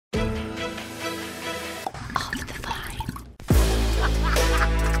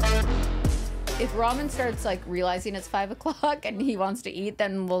if Ramen starts like realizing it's 5 o'clock and he wants to eat,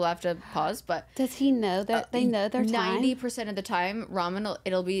 then we'll have to pause. But does he know that they know their time? 90% of the time, Ramen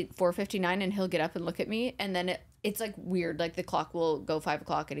it'll be 4:59 and he'll get up and look at me, and then it's like weird. Like the clock will go 5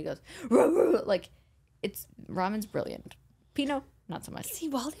 o'clock and he goes ruh, ruh, like Ramen's brilliant. Pinot, not so much. See,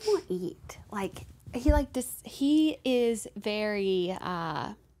 Wally won't eat. Like he like this. He is very.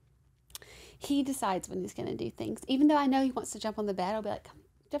 He decides when he's gonna do things. Even though I know he wants to jump on the bed, I'll be like, "Come,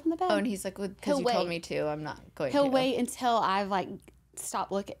 jump on the bed." Oh, and he's like, "Well, because you told me to, I'm not going." He'll wait until I've like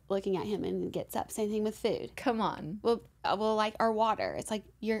stopped looking at him and gets up. Same thing with food. Come on. Well, like our water. It's like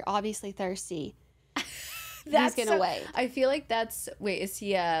you're obviously thirsty. He's gonna wait. I feel like wait, is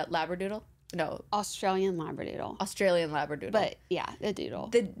he a Labradoodle? No. Australian Labradoodle. Australian Labradoodle. But yeah, the doodle.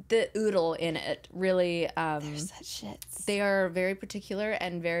 The oodle in it really they're such shits. They are very particular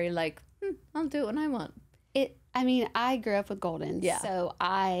and very like, I'll do it when I want. I mean, I grew up with Goldens, so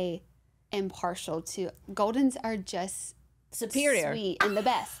I am partial to Goldens are just superior, sweet, and the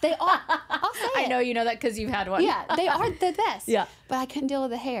best. They are. I'll say I know you know that because you've had one. Yeah, they are the best. Yeah. But I couldn't deal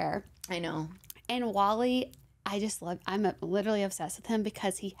with the hair. I know. And Wally, I just love, I'm literally obsessed with him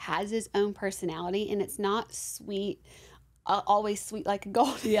because he has his own personality and it's not sweet, always sweet like a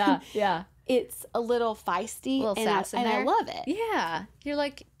golden. Yeah, yeah. It's a little feisty, a little sass in there. I love it. Yeah. You're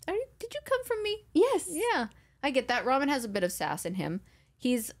like, did you come from me? Yes. Yeah. I get that. Ramen has a bit of sass in him.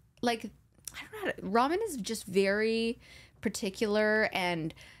 He's like, I don't know Ramen is just very particular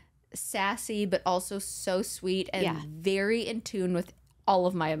and sassy, but also so sweet and very in tune with all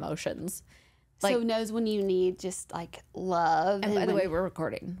of my emotions. Like, so knows when you need just like love. And by the way, we're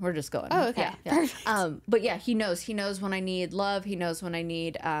recording. We're just going. Oh, okay. Yeah. Perfect. But yeah, he knows. He knows when I need love. He knows when I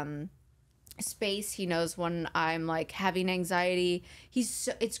need space. He knows when I'm like having anxiety.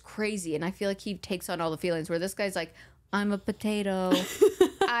 It's crazy. And I feel like he takes on all the feelings where this guy's like, I'm a potato.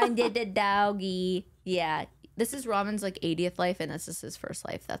 I did a doggy. Yeah. This is Ramen's like 80th life and this is his first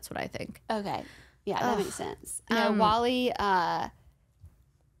life. That's what I think. Okay. Yeah, that makes sense. No, Wally,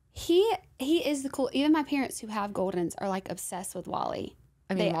 he is the cool. Even my parents who have Goldens are like obsessed with Wally.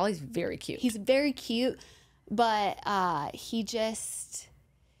 I mean, Wally's very cute. He's very cute, but he's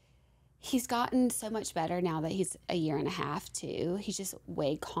gotten so much better now that he's a year and a half too. He's just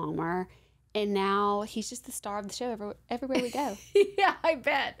way calmer, and now he's just the star of the show everywhere we go. Yeah, I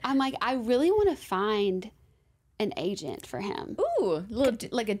bet. I'm like, I really want to find an agent for him. Ooh,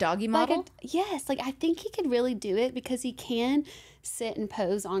 like a doggy model? Yes, like I think he could really do it because he can sit and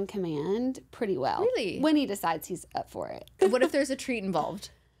pose on command pretty well. Really? When he decides he's up for it. What if there's a treat involved?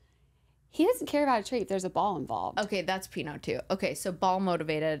 He doesn't care about a treat if there's a ball involved. Okay, that's Pinot too. Okay, so ball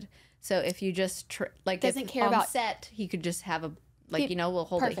motivated. So if you just doesn't care about set, he could just have a we'll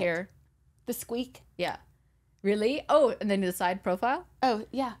hold it here. The squeak. Yeah. Really? Oh, and then the side profile. Oh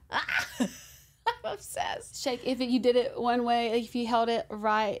yeah. I'm obsessed. Shake. If you did it one way, like if you held it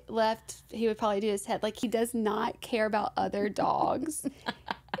right, left, he would probably do his head. Like he does not care about other dogs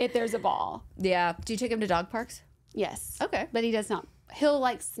if there's a ball. Yeah. Do you take him to dog parks? Yes. Okay. But he does not. He'll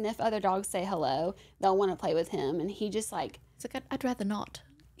like sniff other dogs, say hello. They'll want to play with him, and he just like. It's like I'd rather not.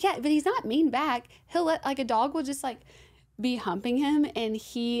 Yeah, but he's not mean back. He'll let like a dog will just like be humping him, and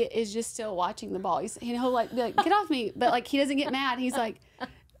he is just still watching the ball. He'll like be like, get off me, but like he doesn't get mad. He's like.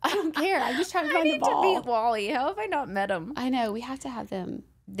 I don't care. I'm just trying to find the ball. I need to meet Wally. How have I not met him? I know. We have to have them.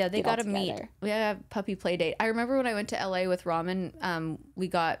 Yeah, they got to meet. We have a puppy play date. I remember when I went to LA with Ramen, we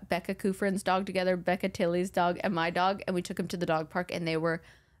got Becca Kufrin's dog together, Becca Tilly's dog, and my dog, and we took him to the dog park, and they were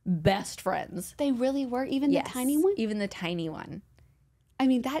best friends. They really were? Even the tiny one? Even the tiny one. I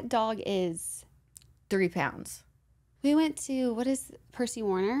mean, that dog is 3 pounds. We went to, what is Percy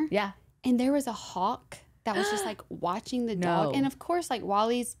Warner? Yeah. And there was a hawk that was just like watching the dog. And of course, like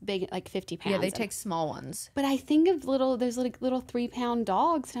Wally's big, like 50 pounds. Yeah, they take small ones. But I think of those like little 3-pound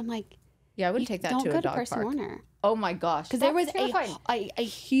dogs, and I'm like, yeah, I would take that to a dog park. Don't go to Percy Warner. Oh my gosh. Because there was a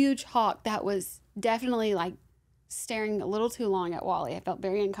huge hawk that was definitely like staring a little too long at Wally. I felt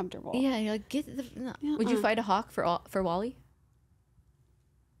very uncomfortable. Yeah, you're like, Would you fight a hawk for Wally?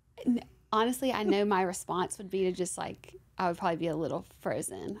 Honestly, I know my response would be to just like, I would probably be a little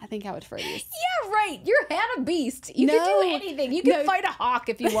frozen. I think I would freeze. Yeah, right. You're Hannah Beast. You can do anything. You can fight a hawk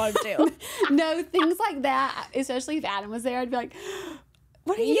if you want to. No, things like that, especially if Adam was there, I'd be like,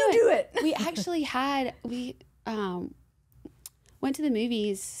 what are you doing? Do it. We actually went to the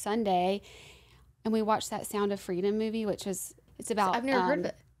movies Sunday, and we watched that Sound of Freedom movie, it's about... I've never heard of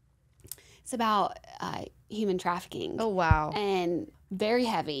it. It's about human trafficking. Oh, wow. And very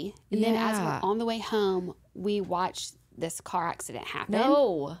heavy. And then as we're on the way home, we watched this car accident happen.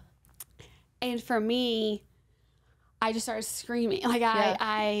 No. And for me, I just started screaming. Like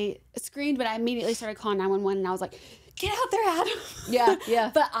I screamed, but I immediately started calling 911, and I was like, get out there, Adam. Yeah,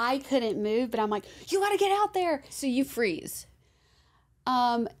 yeah. But I couldn't move, but I'm like, you got to get out there. So you freeze.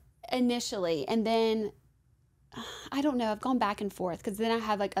 Initially, and then I don't know, I've gone back and forth, because then I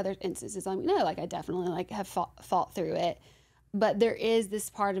have like other instances. I'm like, no, like I definitely like have fought through it. But there is this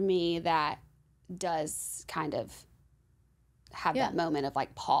part of me that does kind of have that moment of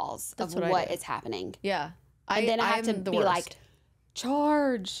like pause of what is happening. Yeah. And then I have to be like,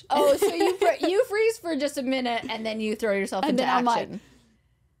 charge. Oh, so you freeze for just a minute, and then you throw yourself into action. I'm like,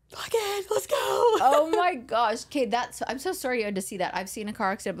 again, let's go. Oh my gosh. Okay, I'm so sorry you had to see that. I've seen a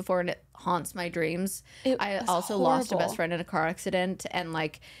car accident before, and it haunts my dreams. I also lost a best friend in a car accident, and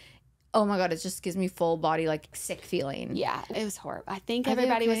like, oh my God, it just gives me full body, like, sick feeling. Yeah, it was horrible. I think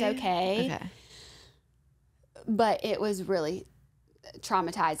everybody was okay. Okay. But it was really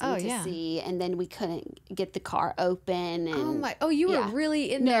traumatizing to see, and then we couldn't get the car open. And you were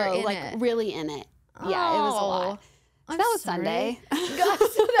really in there in it. Really in it. Yeah, it was a lot. So that was Sunday. God,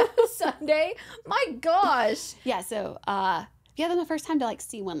 so that was Sunday. My gosh. Yeah, so yeah, that's my first time to like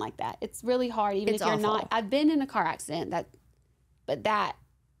see one like that. It's really hard, even if you're not. I've been in a car accident but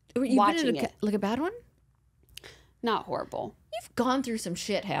you've watching been in like a bad one? Not horrible. You've gone through some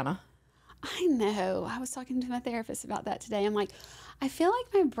shit, Hannah. I know. I was talking to my therapist about that today. I'm like, I feel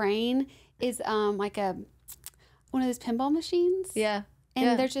like my brain is like one of those pinball machines. Yeah.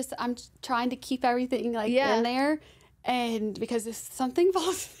 And they're just, I'm trying to keep everything like in there. And because if something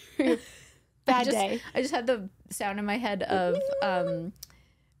falls through, bad day. I just had the sound in my head of,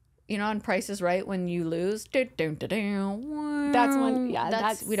 you know, on Price is Right, when you lose. That's one.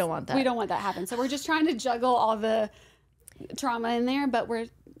 Yeah. We don't want that. We don't want that to happen. So we're just trying to juggle all the trauma in there, but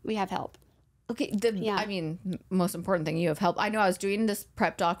we have help. Okay, I mean, most important thing, you have help. I know I was doing this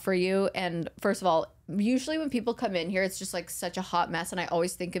prep doc for you, and first of all, usually when people come in here, it's just like such a hot mess, and I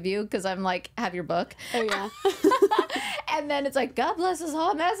always think of you because I'm like, have your book. Oh, yeah. And then it's like, God bless this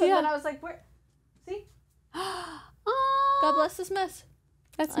hot mess, and then I was like, where? See? God bless this mess.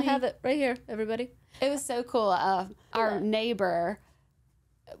 That's me. I have it right here, everybody. It was so cool. Our neighbor,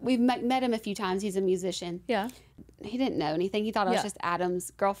 we've met him a few times. He's a musician. Yeah. He didn't know anything. He thought I was just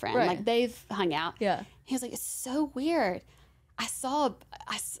Adam's girlfriend. Right. Like, they've hung out. Yeah. He was like, it's so weird. I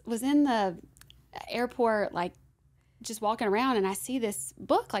was in the airport, like, just walking around, and I see this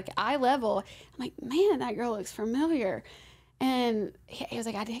book, like, eye level. I'm like, man, that girl looks familiar. And he was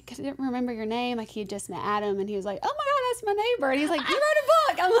like, I didn't remember your name. Like, he had just met Adam, and he was like, oh my God, that's my neighbor. And he's like, you wrote a book.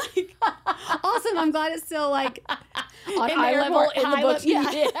 I'm like, awesome. I'm glad it's still like on high level in the book. Yeah,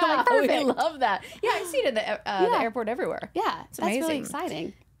 like, perfect. We love that. Yeah, I see it at the airport everywhere. Yeah, it's amazing. That's really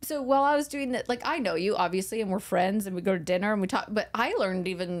exciting. So while I was doing that, like, I know you obviously, and we're friends, and we go to dinner and we talk, but I learned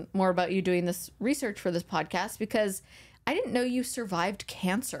even more about you doing this research for this podcast, because I didn't know you survived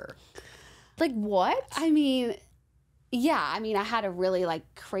cancer. Like, what? I mean, yeah, I had a really like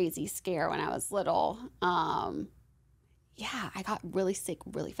crazy scare when I was little. Yeah, I got really sick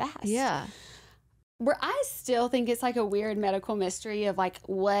really fast. Yeah. Where I still think it's like a weird medical mystery of like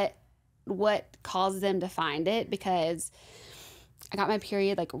what caused them to find it, because I got my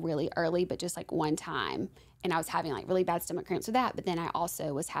period like really early, but just like one time, and I was having like really bad stomach cramps with that. But then I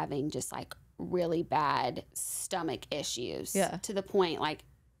also was having just like really bad stomach issues. Yeah. To the point like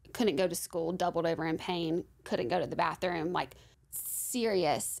couldn't go to school, doubled over in pain, couldn't go to the bathroom, like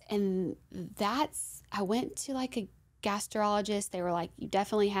serious. And I went to like a gastrologist. They were like, you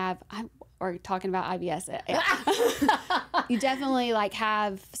definitely have, we're talking about IBS. You definitely like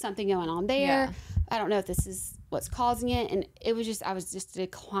have something going on there. Yeah. I don't know if this is what's causing it. And it was just, I was just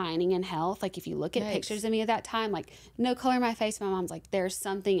declining in health. Like if you look at pictures of me at that time, like no color in my face, my mom's like, there's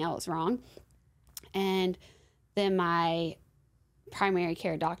something else wrong. And then my primary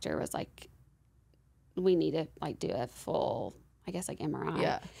care doctor was like, we need to like do a full, I guess, like MRI.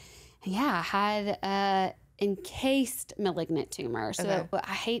 Yeah. Yeah, I had a encased malignant tumor. So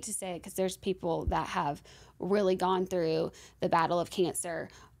I hate to say it because there's people that have really gone through the battle of cancer,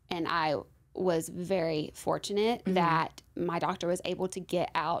 and I was very fortunate that my doctor was able to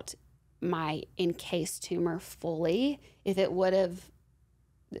get out my encased tumor fully. If it would have,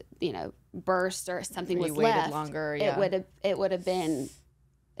 burst or something was waited left longer, it could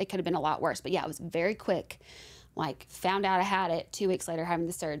have been a lot worse. But yeah, it was very quick. Like found out I had it 2 weeks later, having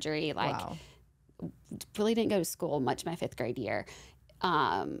the surgery. Like really didn't go to school much my 5th grade year.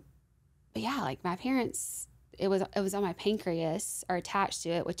 But yeah, like my parents, it was on my pancreas, or attached to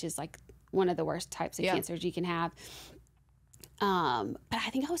it, which is like one of the worst types of cancers you can have. But I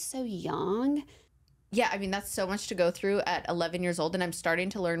think I was so young. Yeah, I mean, that's so much to go through at 11 years old. And I'm starting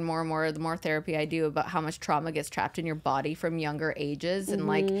to learn more and more the more therapy I do about how much trauma gets trapped in your body from younger ages. And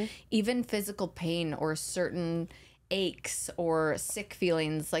like even physical pain or certain aches or sick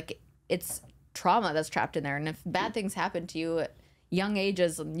feelings, like it's trauma that's trapped in there. And if bad things happen to you at young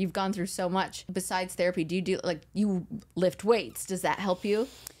ages and you've gone through so much besides therapy, do you do like you lift weights? Does that help you?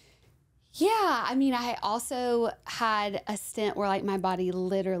 Yeah, I mean, I also had a stint where like my body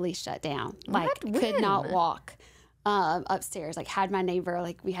literally shut down, like could not walk upstairs. Like had my neighbor,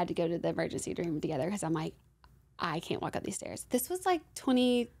 like we had to go to the emergency room together because I'm like, I can't walk up these stairs. This was like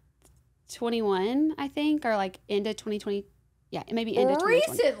 2021, I think, or like into 2020. Yeah, maybe into 2020.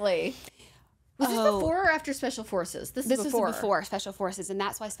 Recently. Was this before or after Special Forces? This is before Special Forces, and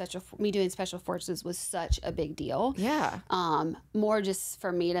that's why me doing Special Forces was such a big deal. Yeah. More just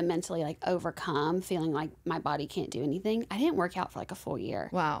for me to mentally like overcome feeling like my body can't do anything. I didn't work out for like a full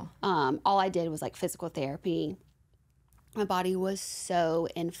year. Wow. All I did was like physical therapy. My body was so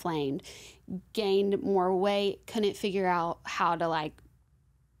inflamed, gained more weight, couldn't figure out how to like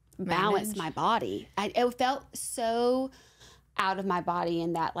balance my body. It felt so out of my body,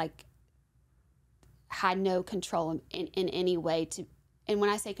 and that like had no control in any way to, and when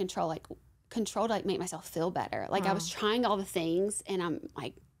I say control to like make myself feel better. Like I was trying all the things, and I'm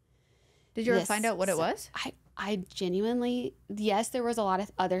like, did you ever find out what it was? I genuinely, yes, there was a lot of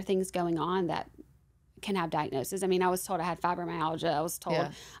other things going on that can have diagnosis. I mean, I was told I had fibromyalgia. I was told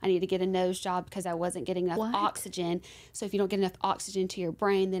I need to get a nose job because I wasn't getting enough oxygen. So if you don't get enough oxygen to your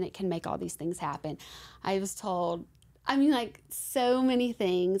brain, then it can make all these things happen. I was told, I mean, like so many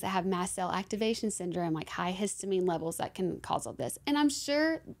things. I have mast cell activation syndrome, like high histamine levels that can cause all this. And I'm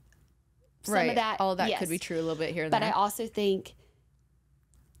sure some of that, all of that could be true a little bit here and there. But I also think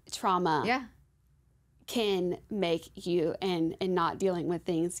trauma can make you, and not dealing with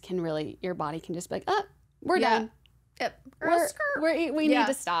things can really, your body can just be like, oh, we're done. Yep. We need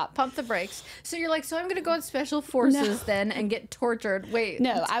to stop. Pump the brakes. So you're like, so I'm going to go on Special Forces then and get tortured. Wait.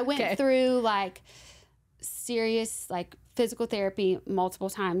 No, I went through like serious like physical therapy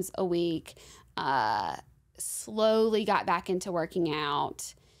multiple times a week, slowly got back into working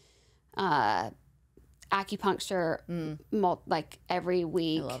out, acupuncture like every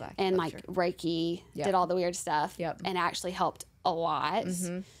week, and like Reiki, did all the weird stuff, and actually helped a lot.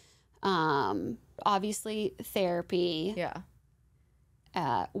 Obviously therapy,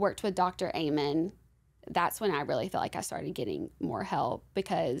 worked with Dr. Amen. That's when I really felt like I started getting more help,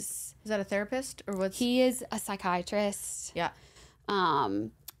 because is that a therapist or what's he is a psychiatrist,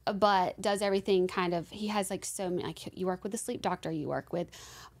 but does everything kind of, he has like so many, like you work with a sleep doctor, you work with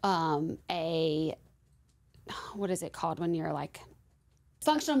a, what is it called when you're like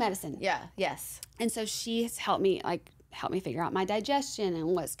functional medicine, and so she's helped me figure out my digestion and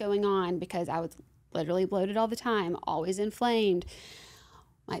what's going on, because I was literally bloated all the time, always inflamed.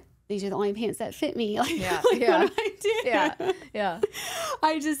 Like, these are the only pants that fit me. Like, what do I do?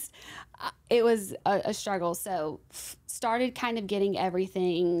 I just, it was a struggle. So started kind of getting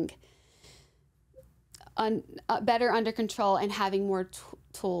everything better under control, and having more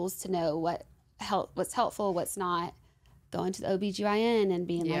tools to know what's helpful, what's not. Going to the OBGYN and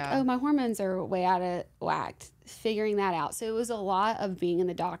being like, oh, my hormones are way out of whack, figuring that out. So it was a lot of being in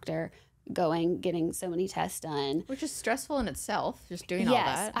the doctor, getting so many tests done. Which is stressful in itself, just doing all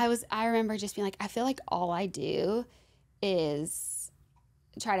that. I remember just being like, I feel like all I do is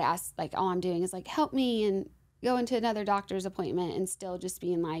try to ask, like, all I'm doing is like, help me, and go into another doctor's appointment, and still just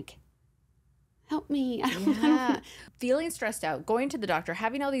being like, help me. Feeling stressed out, going to the doctor,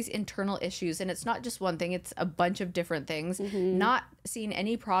 having all these internal issues, and it's not just one thing, it's a bunch of different things. Not seeing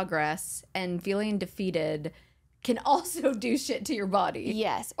any progress and feeling defeated can also do shit to your body.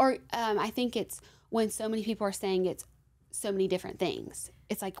 Yes. Or I think it's when so many people are saying it's so many different things.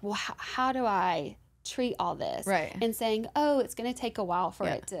 It's like, well, how do I treat all this? Right. And saying, oh, it's going to take a while for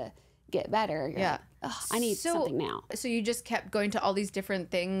it to get better. You're like, I need something now. So you just kept going to all these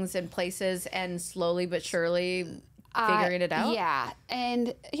different things and places, and slowly but surely figuring it out? Yeah.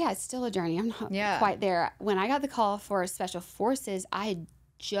 And it's still a journey. I'm not quite there. When I got the call for Special Forces, I had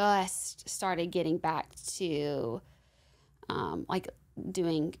just started getting back to like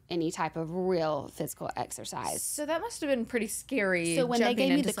doing any type of real physical exercise. So that must have been pretty scary. So when they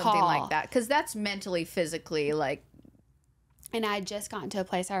gave me the something call, like that, because that's mentally, physically, like. And I had just gotten to a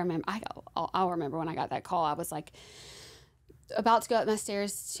place, I'll remember when I got that call, I was like about to go up my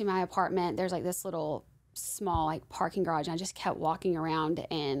stairs to my apartment. There's like this little small like parking garage, and I just kept walking around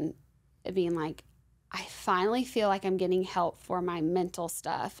and being like, I finally feel like I'm getting help for my mental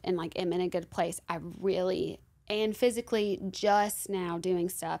stuff, and like am in a good place. I really, and physically just now doing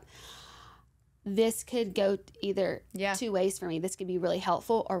stuff. this could go either two ways for me. This could be really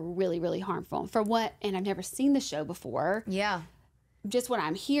helpful or really, really harmful. For what, and I've never seen the show before. Yeah. Just what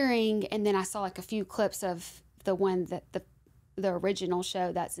I'm hearing, and then I saw like a few clips of the one that the original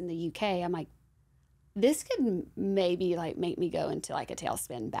show that's in the UK. I'm like, this could maybe like make me go into like a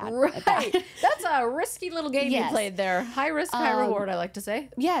tailspin bad. Right. That's a risky little game you played there. High risk, high reward, I like to say.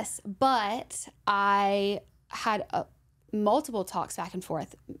 Yes, but I had multiple talks back and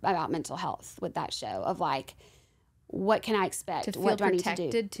forth about mental health with that show of like, what can I expect? To feel what do I protected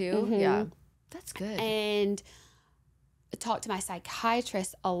need to do? too. Mm-hmm. Yeah. That's good. And talked to my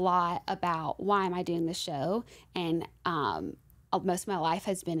psychiatrist a lot about why am I doing this show, and most of my life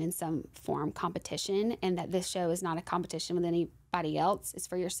has been in some form competition, and that this show is not a competition with anybody else. It's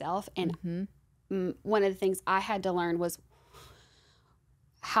for yourself. And one of the things I had to learn was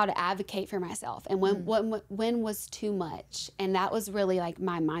how to advocate for myself, and when was too much. And that was really like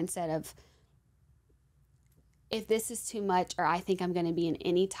my mindset of, if this is too much, or I think I'm going to be in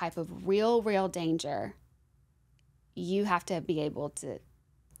any type of real danger, you have to be able to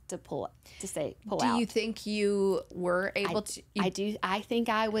pull out. Do you think you were able to? I do. I think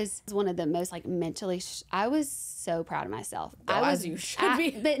I was one of the most like mentally. I was so proud of myself. As you should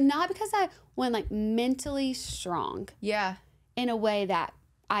be, but not because I went like mentally strong. Yeah. In a way that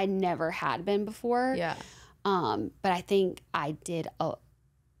I never had been before. Yeah. But I think I did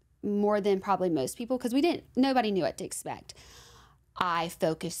more than probably most people, because nobody knew what to expect. I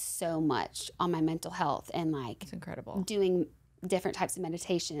focused so much on my mental health, and like, it's incredible, doing different types of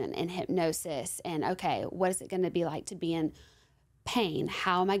meditation and hypnosis, and okay, what is it going to be like to be in pain?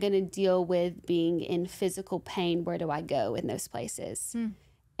 How am I going to deal with being in physical pain? Where do I go in those places?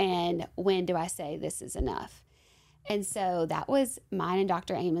 And when do I say this is enough? And so that was mine and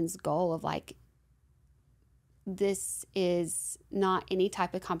Dr. Amon's goal of like, this is not any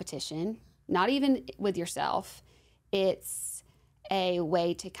type of competition, not even with yourself. It's a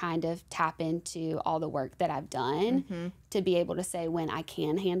way to kind of tap into all the work that I've done to be able to say when I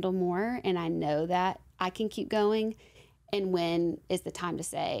can handle more, and I know that I can keep going, and when is the time to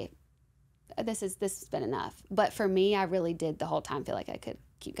say, this has been enough. But for me, I really did the whole time feel like I could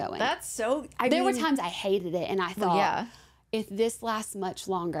keep going. That's so, there were times I hated it, and I thought, if this lasts much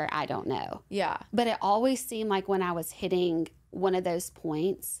longer, I don't know. Yeah. But it always seemed like when I was hitting one of those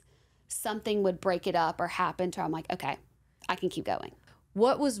points, something would break it up or happen to where I'm like, okay, I can keep going.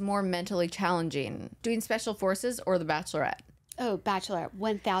 What was more mentally challenging, doing Special Forces or The Bachelorette? Oh, Bachelor,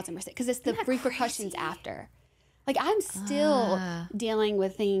 1,000%. Because it's the repercussions after. Like, I'm still dealing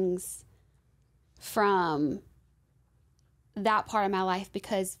with things from that part of my life,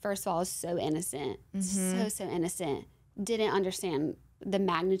 because first of all, I was so innocent. So innocent. Didn't understand the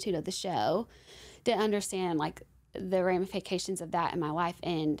magnitude of the show. Didn't understand like the ramifications of that in my life.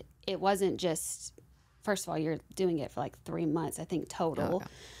 And it wasn't just, first of all, you're doing it for like 3 months, I think, total. Okay.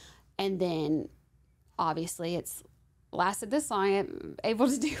 And then obviously it's lasted this long. I'm able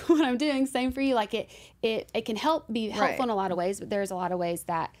to do what I'm doing. Same for you. Like it can be helpful in a lot of ways, but there's a lot of ways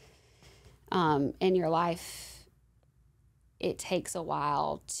that in your life it takes a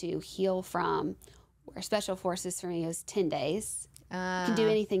while to heal from. Where Special Forces for me is 10 days. You can do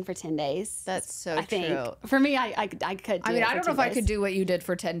anything for 10 days. That's so true. For me, I could do I mean, I don't know if days. I could do what you did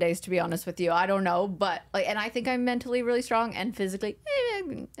for 10 days, to be honest with you. I don't know. But, like, and I think I'm mentally really strong, and physically,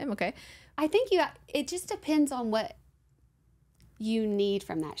 I'm okay. I think it just depends on what you need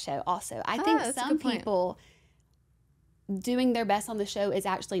from that show also. I think some people doing their best on the show is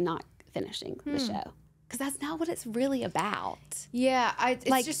actually not finishing the show. Because that's not what it's really about. Yeah, it's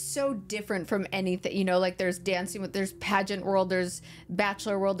like, just so different from anything. You know, like there's there's pageant world, there's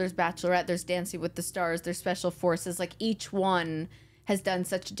Bachelor world, there's Bachelorette, there's Dancing with the Stars, there's Special Forces. Like each one has done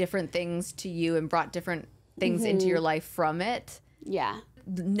such different things to you and brought different things into your life from it. Yeah.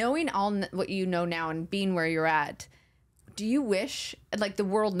 Knowing all what you know now and being where you're at, do you wish, like the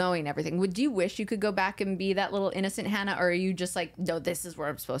world knowing everything, would you wish you could go back and be that little innocent Hannah, or are you just like, no, this is where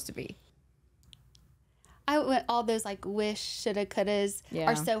I'm supposed to be? All those like wish, shoulda, couldas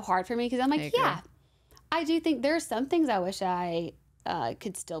are so hard for me, because I'm like, I do think there are some things I wish I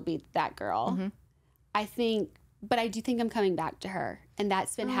could still be that girl. I think, but I do think I'm coming back to her, and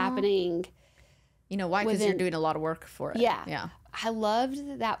that's been happening. You know why? Because you're doing a lot of work for it. Yeah. I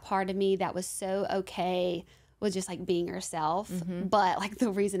loved that part of me that was so okay with just like being herself. But like the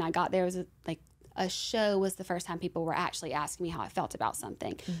reason I got there was like a show was the first time people were actually asking me how I felt about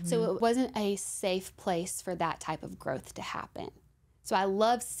something. So it wasn't a safe place for that type of growth to happen. So I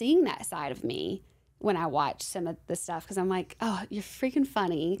love seeing that side of me when I watch some of the stuff, because I'm like, oh, you're freaking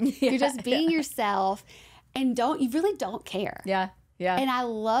funny. You're just being yourself, and you really don't care. Yeah. Yeah. And I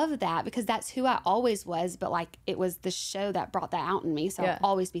love that because that's who I always was. But like, it was the show that brought that out in me. So I'll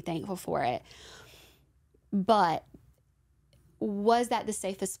always be thankful for it. But was that the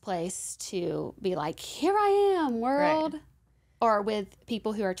safest place to be like, here I am, world? Right. Or with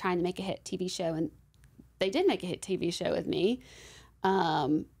people who are trying to make a hit TV show, and they did make a hit TV show with me,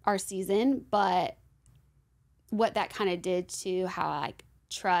 our season, but what that kind of did to how I like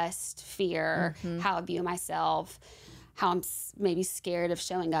trust, fear, how I view myself, how I'm maybe scared of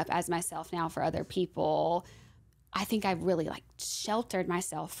showing up as myself now for other people. I think I've really like sheltered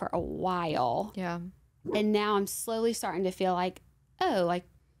myself for a while. Yeah. And now I'm slowly starting to feel like, oh, like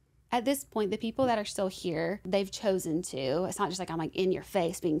at this point, the people that are still here, they've chosen to. It's not just like I'm like in your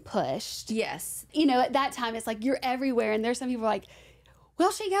face being pushed. Yes. You know, at that time, it's like you're everywhere. And there's some people like,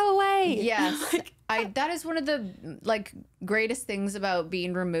 will she go away? Yes. Like, that is one of the like greatest things about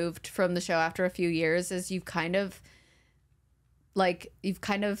being removed from the show after a few years is you've kind of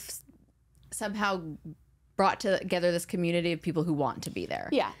somehow brought together this community of people who want to be there.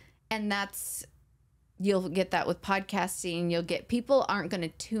 Yeah. And you'll get that with podcasting. You'll get people aren't going to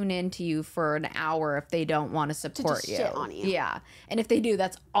tune into you for an hour if they don't want to support you. Shit on you. Yeah. And if they do,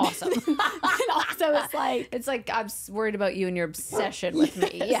 that's awesome. And also it's like I'm worried about you and your obsession with me.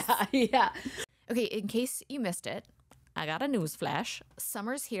 Yes. Yeah. Yeah. Okay. In case you missed it, I got a news flash.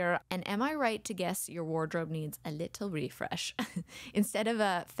 Summer's here, and am I right to guess your wardrobe needs a little refresh? Instead of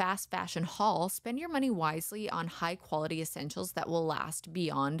a fast fashion haul, spend your money wisely on high-quality essentials that will last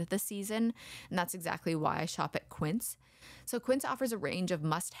beyond the season, and that's exactly why I shop at Quince. So Quince offers a range of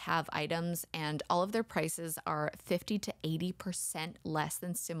must-have items, and all of their prices are 50 to 80% less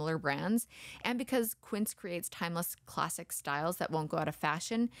than similar brands. And because Quince creates timeless classic styles that won't go out of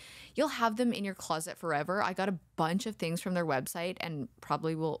fashion, you'll have them in your closet forever. I got a bunch of things from their website and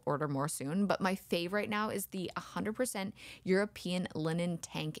probably will order more soon, but my fave right now is the 100% European linen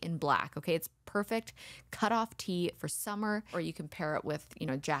tank in black. Okay, it's perfect cut-off tee for summer, or you can pair it with,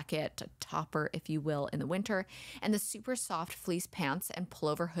 jacket, topper, if you will, in the winter. And the super soft fleece pants and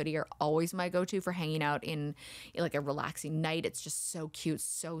pullover hoodie are always my go-to for hanging out in like a relaxing night. It's just so cute,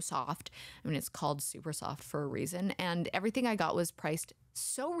 so soft. I mean, it's called super soft for a reason. And everything I got was priced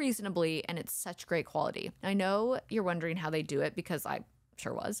so reasonably, and it's such great quality. I know you're wondering how they do it because I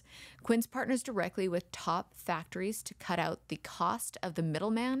sure was. Quince partners directly with top factories to cut out the cost of the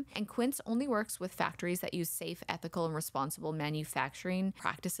middleman, and Quince only works with factories that use safe, ethical, and responsible manufacturing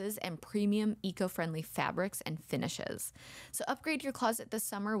practices and premium eco-friendly fabrics and finishes. So upgrade your closet this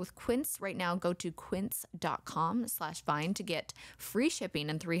summer with Quince. Right now, go to quince.com/vine to get free shipping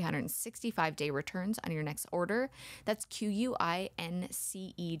and 365-day returns on your next order. That's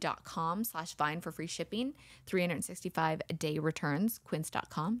QUINCE.com/vine for free shipping, 365-day returns, quince.com/vine.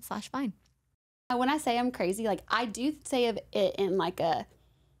 When I say I'm crazy, like I do say of it in like I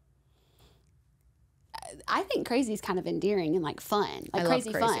think crazy is kind of endearing and like fun, like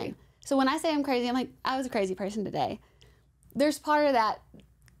crazy fun. So when I say I'm crazy, I'm like, I was a crazy person today. There's part of that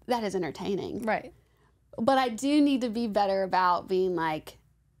is entertaining. Right. But I do need to be better about being like,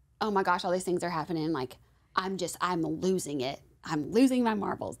 oh my gosh, all these things are happening. Like I'm losing it. I'm losing my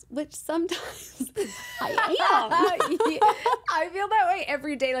marbles, which sometimes I am. I feel that way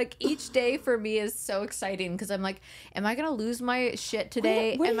every day. Like each day for me is so exciting because I'm like, am I going to lose my shit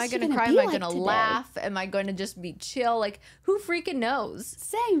today? Am I going to cry? Am I going to laugh? Am I going to just be chill? Like who freaking knows?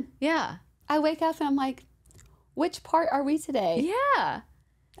 Same. Yeah. I wake up and I'm like, which part are we today? Yeah.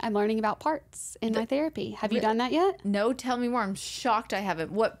 I'm learning about parts in my therapy. Have you done that yet? No, tell me more. I'm shocked I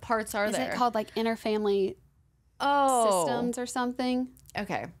haven't. What parts are there? Is it called like interfamily systems or something?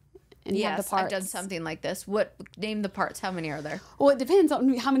 Okay. And you have the parts. I've done something like this. Name the parts. How many are there? Well, it depends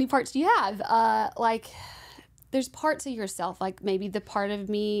on how many parts you have. Like there's parts of yourself, like maybe the part of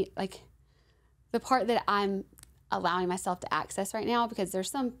me, like the part that I'm allowing myself to access right now, because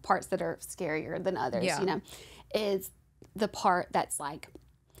there's some parts that are scarier than others, is the part that's like,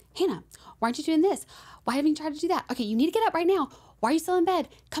 Hannah, why aren't you doing this? Why haven't you tried to do that? Okay, you need to get up right now. Why are you still in bed?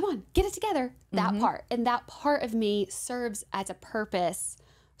 Come on, get it together. That part. And that part of me serves as a purpose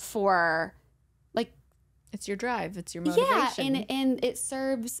for like... It's your drive. It's your motivation. Yeah, and it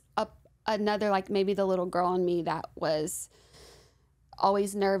serves another, like maybe the little girl in me that was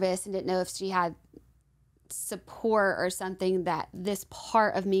always nervous and didn't know if she had support or something, that this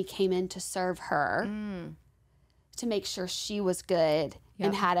part of me came in to serve her, to make sure she was good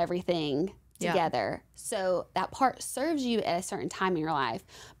and had everything together. So that part serves you at a certain time in your life,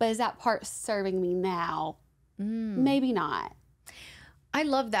 but is that part serving me now? Maybe not. I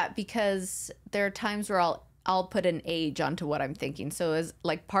love that because there are times where I'll I'll put an age onto what I'm thinking. So as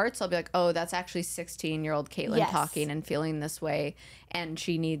like parts, I'll be like, oh, that's actually 16-year-old Kaitlyn talking and feeling this way. And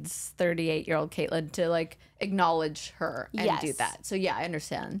she needs 38-year-old Kaitlyn to like acknowledge her and do that. So yeah, I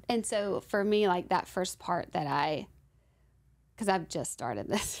understand. And so for me, like that first part that because I've just started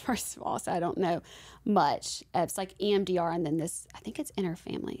this, first of all, so I don't know much. It's like EMDR and then this, I think it's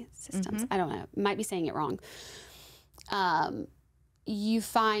interfamily systems. I don't know. Might be saying it wrong. You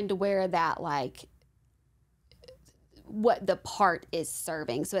find where that like, what the part is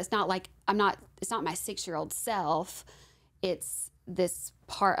serving. So it's not like it's not my 6-year-old self. It's this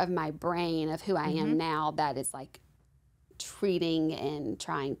part of my brain of who I am now that is like treating and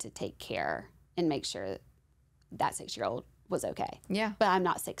trying to take care and make sure that 6-year-old was okay. Yeah. But I'm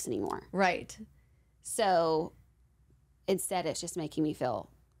not 6 anymore. Right. So instead it's just making me feel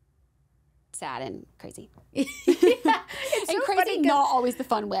sad and crazy. Yeah, it's and so crazy, funny not always the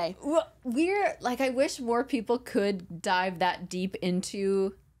fun way. We're like, I wish more people could dive that deep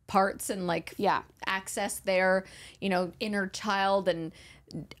into parts and like access their, you know, inner child and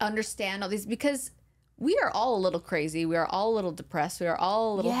understand all these, because we are all a little crazy. We are all a little depressed. We are all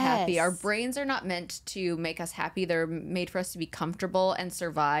a little happy. Our brains are not meant to make us happy. They're made for us to be comfortable and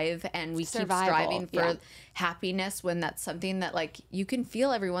survive. And we keep striving for happiness when that's something that like you can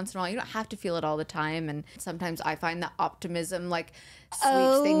feel every once in a while. You don't have to feel it all the time. And sometimes I find that optimism like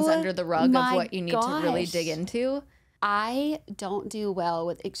sweeps things under the rug of what you need to really dig into. I don't do well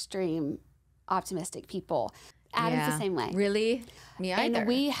with extreme optimistic people. Adam's the same way. Really? Me either. And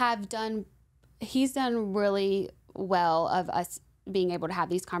we have done... He's done really well of us being able to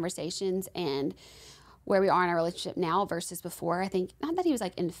have these conversations and where we are in our relationship now versus before. I think not that he was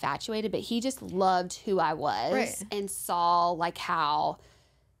like infatuated, but he just loved who I was and saw like how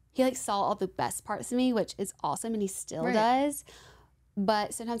he like saw all the best parts of me, which is awesome. And he still does.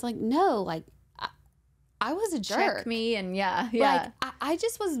 But sometimes like, no, like I was a jerk. Check me and Like I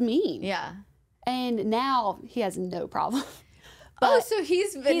just was mean. Yeah. And now he has no problem. But so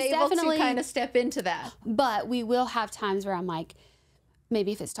he's been able to kind of step into that. But we will have times where I'm like,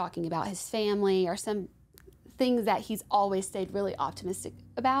 maybe if it's talking about his family or some things that he's always stayed really optimistic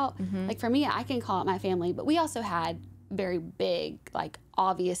about. Like for me, I can call out my family, but we also had very big, like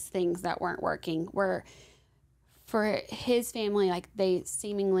obvious things that weren't working. Where for his family, like they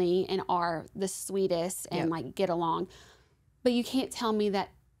seemingly and are the sweetest and like get along. But you can't tell me that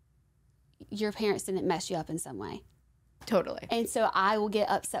your parents didn't mess you up in some way. Totally. And so I will get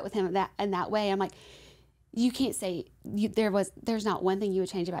upset with him in that way. I'm like, you can't say there's not one thing you would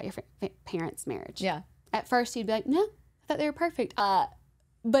change about your parents' marriage. Yeah. At first he'd be like, no, I thought they were perfect.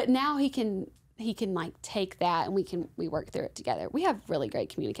 But now he can like take that and we work through it together. We have really great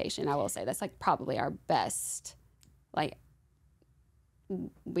communication. I will say that's like probably our best. Like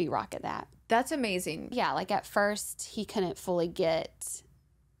we rock at that. That's amazing. Yeah. Like at first he couldn't fully get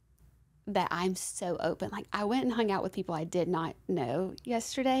that I'm so open. Like I went and hung out with people I did not know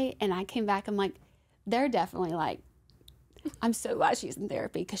yesterday, and I came back, I'm like, they're definitely like, I'm so glad she's in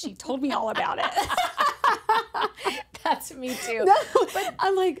therapy because she told me all about it. That's me too. No, but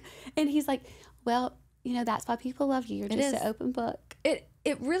I'm like, and he's like, well, you know, that's why people love you. You're just an open book.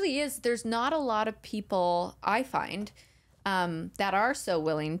 It really is. There's not a lot of people I find that are so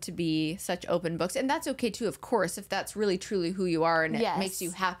willing to be such open books. And that's okay too, of course, if that's really truly who you are and it makes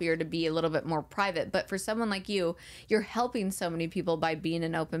you happier to be a little bit more private. But for someone like you, you're helping so many people by being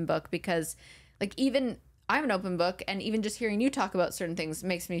an open book, because like even I'm an open book, and even just hearing you talk about certain things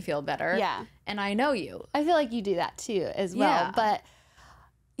makes me feel better. Yeah. And I know you. I feel like you do that too as well. Yeah. But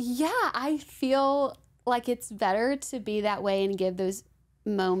yeah, I feel like it's better to be that way and give those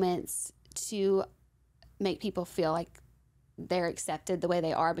moments to make people feel like they're accepted the way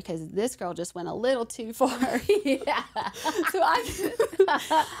they are, because this girl just went a little too far. Yeah. So I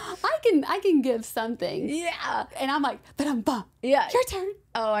can give something. Yeah. And I'm like, but I'm bummed. Yeah. Your turn.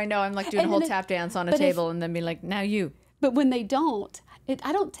 Oh, I know. I'm like doing a whole tap dance on a table and then be like, now you. But when they don't,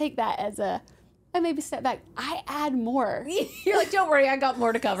 I don't take that as I maybe step back. I add more. You're like, don't worry, I got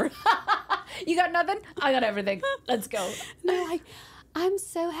more to cover. You got nothing? I got everything. Let's go. And they're like, I'm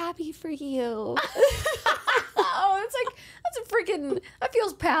so happy for you. Oh, it's like, that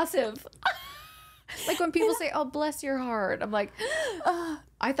feels passive. Like when people say, oh, bless your heart. I'm like,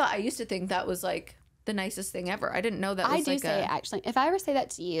 I used to think that was like the nicest thing ever. I didn't know that was I do say it, actually. If I ever say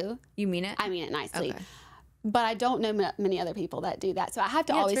that to you. You mean it? I mean it nicely. Okay. But I don't know many other people that do that. So I have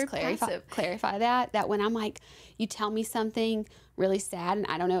to always clarify that when I'm like, you tell me something really sad and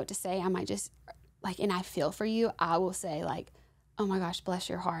I don't know what to say, I might just, like, and I feel for you, I will say, like, oh my gosh, bless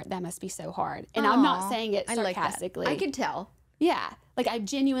your heart. That must be so hard. And I'm not saying it sarcastically. I can tell. Yeah. Like, I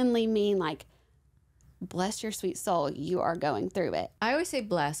genuinely mean, like, bless your sweet soul, you are going through it. I always say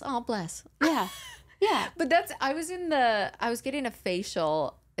bless. Oh, bless. Yeah. Yeah. But I was getting a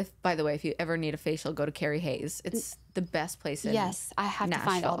facial. By the way, if you ever need a facial, go to Carrie Hayes. It's the best place in Yes, I have Nashville.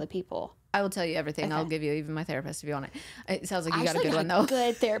 to find all the people. I will tell you everything. Okay. I'll give you even my therapist if you want it. It sounds like you got a Actually good one though.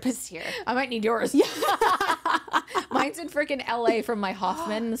 Good therapist here. I might need yours. Yeah. Mine's in freaking LA from my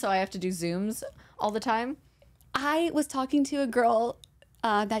Hoffman, so I have to do Zooms all the time. I was talking to a girl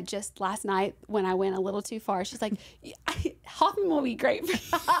that just last night when I went a little too far. She's like, Hoffman will be great for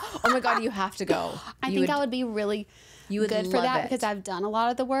you. Oh my God, you have to go. I think I would be really good for love that it. because I've done a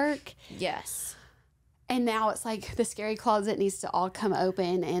lot of the work. Yes. And now it's like the scary closet needs to all come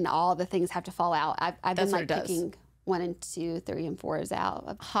open and all the things have to fall out. I've been like picking 1 and 2, 3 and 4s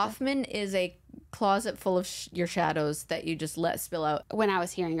out. Hoffman is a closet full of your shadows that you just let spill out. When I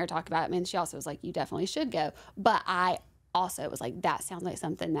was hearing her talk about it, I mean, she also was like, you definitely should go. But I also was like, that sounds like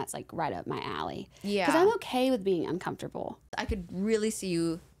something that's like right up my alley. Yeah. Because I'm okay with being uncomfortable. I could really see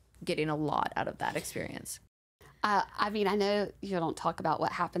you getting a lot out of that experience. I mean, I know you don't talk about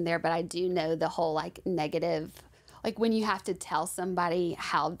what happened there, but I do know the whole like negative, like when you have to tell somebody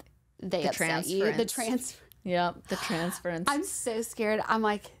how they upset you. The transfer. Yeah, the transference. I'm so scared. I'm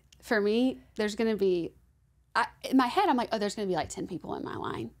like, for me, there's going to be, in my head, I'm like, oh, there's going to be like 10 people in my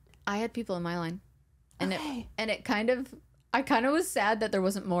line. I had people in my line. And Okay. it kind of, I kind of was sad that there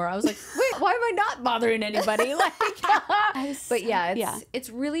wasn't more. I was like, wait, why am I not bothering anybody? Like, but yeah,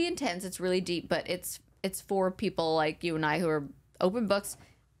 it's really intense. It's really deep, but it's for people like you and I who are open books,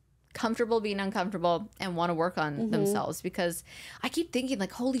 comfortable being uncomfortable, and want to work on themselves. Because I keep thinking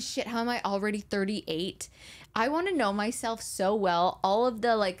like, holy shit, how am I already 38? I want to know myself so well. All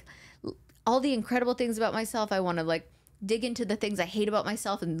the incredible things about myself. I want to like dig into the things I hate about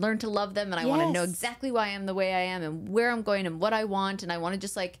myself and learn to love them. And I want to know exactly why I am the way I am and where I'm going and what I want. And I want to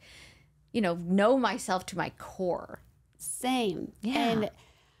just like, know myself to my core. Same. Yeah. And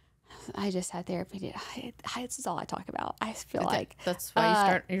I just had therapy. This is all I talk about. I feel like that's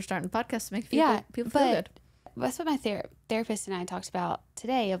why you're starting podcasts to make people feel good. That's what my therapist and I talked about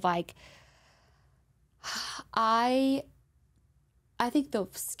today. Of like, I think the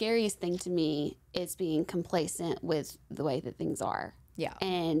scariest thing to me is being complacent with the way that things are. Yeah,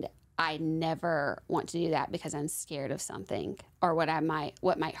 and I never want to do that because I'm scared of something or what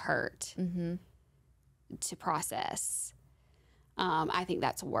might hurt to process. I think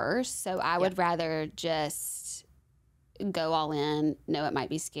that's worse. So I would rather just go all in, know it might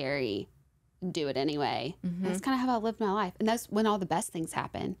be scary, do it anyway. That's kind of how I lived my life. And that's when all the best things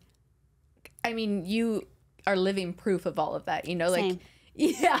happen. I mean, you are living proof of all of that, Same. like,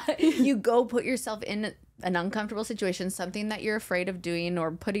 yeah, you go put yourself in an uncomfortable situation, something that you're afraid of doing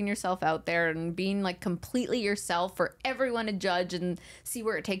or putting yourself out there and being like completely yourself for everyone to judge and see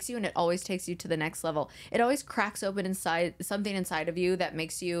where it takes you. And it always takes you to the next level. It always cracks open something inside of you that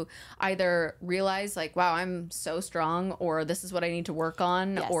makes you either realize like, wow, I'm so strong, or this is what I need to work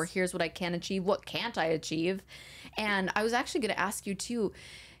on, or here's what I can achieve. What can't I achieve? And I was actually going to ask you too,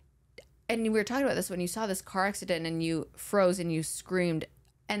 and we were talking about this when you saw this car accident and you froze and you screamed.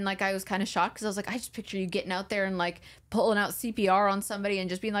 And like, I was kind of shocked because I was like, I just picture you getting out there and like pulling out CPR on somebody and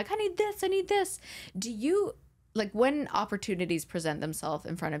just being like, I need this, I need this. Do you, like, when opportunities present themselves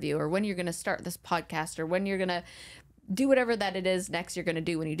in front of you, or when you're going to start this podcast, or when you're going to do whatever that it is next you're going to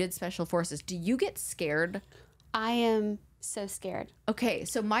do, when you did special forces, do you get scared? I am so scared. Okay,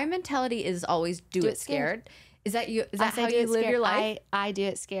 so my mentality is always do it scared. Is that you? Is that how you live your life? I do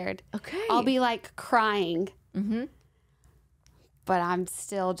it scared. Okay. I'll be like crying. But I'm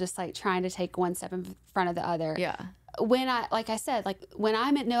still just like trying to take one step in front of the other. Yeah. When like I said, like when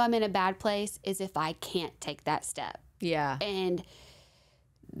I'm in a bad place is if I can't take that step. Yeah. And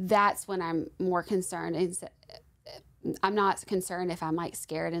that's when I'm more concerned. I'm not concerned if I'm like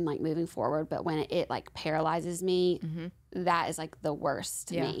scared and like moving forward, but when it like paralyzes me, that is like the worst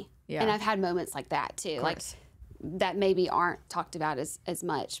to me. Yeah. And I've had moments like that too, like that maybe aren't talked about as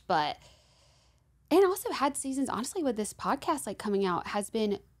much, but. And also had seasons, honestly, with this podcast like coming out has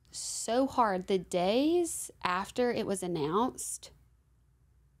been so hard. The days after it was announced,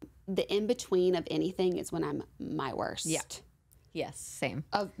 the in-between of anything is when I'm my worst. Yeah. Yes, same.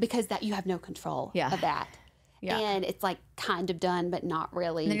 Because that you have no control of that. Yeah. And it's like kind of done, but not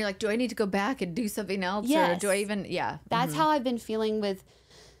really. And then you're like, do I need to go back and do something else? Yes. Or do I even, That's how I've been feeling with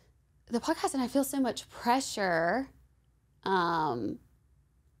the podcast. And I feel so much pressure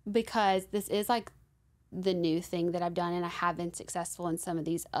because this is like the new thing that I've done, and I have been successful in some of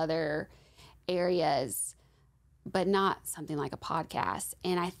these other areas, but not something like a podcast.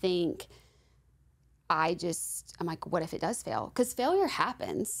 And I think I'm like, what if it does fail? Because failure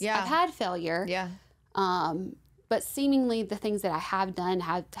happens. Yeah. I've had failure. Yeah. But seemingly the things that I have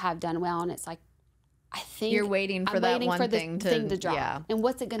done well, and it's like, I think you're waiting for that one thing to drop. Yeah. And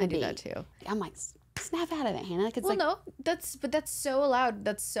what's it going to be? I do that too. I'm like, snap out of it, Hannah. It's well, like, no, but that's so allowed.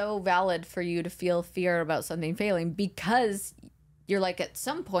 That's so valid for you to feel fear about something failing, because you're like, at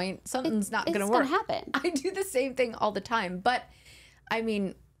some point, something's not going to work. It's going to happen. I do the same thing all the time. But I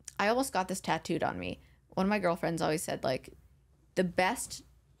mean, I almost got this tattooed on me. One of my girlfriends always said, like, the best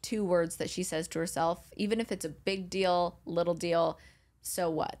 2 words that she says to herself, even if it's a big deal, little deal, so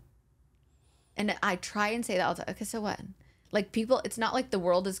what? And I try and say that all the time. Okay, so what? Like, people, it's not like the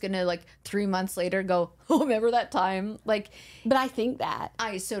world is going to, like, 3 months later go, oh, remember that time? Like, but I think that.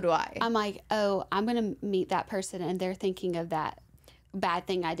 So do I. I'm like, oh, I'm going to meet that person and they're thinking of that bad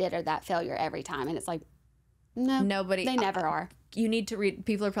thing I did or that failure every time. And it's like, no, nobody. They never are. You need to read,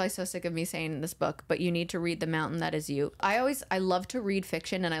 people are probably so sick of me saying this book, but you need to read The Mountain That Is You. I love to read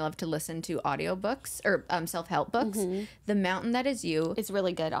fiction, and I love to listen to audiobooks or self-help books. Mm-hmm. The Mountain That Is You. It's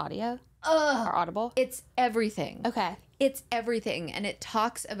really good audio or Audible. It's everything. Okay. It's everything. And it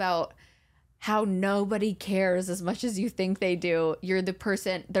talks about how nobody cares as much as you think they do. You're the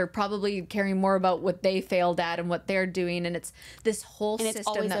person, they're probably caring more about what they failed at and what they're doing. And it's this whole system it's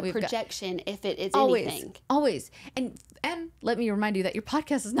always that a we've projection got. If it is Always, anything. Always. And let me remind you that your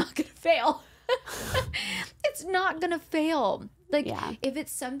podcast is not going to fail. It's not going to fail. Like, if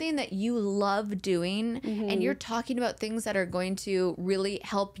it's something that you love doing and you're talking about things that are going to really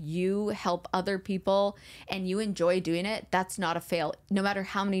help you help other people and you enjoy doing it, that's not a fail, no matter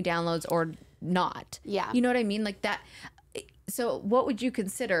how many downloads or not. Yeah. You know what I mean? Like that. So what would you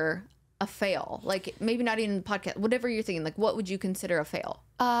consider a fail? Like, maybe not even podcast, whatever you're thinking, like, what would you consider a fail?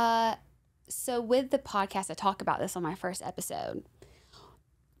 So with the podcast, I talk about this on my first episode.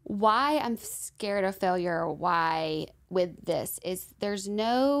 Why I'm scared of failure, or why with this is there's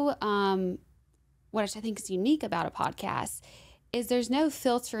no, what I think is unique about a podcast is there's no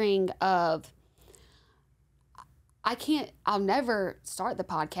filtering of, I'll never start the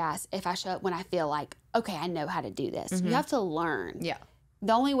podcast if I show up when I feel like, okay, I know how to do this. You have to learn. Yeah.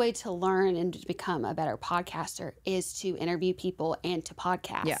 The only way to learn and to become a better podcaster is to interview people and to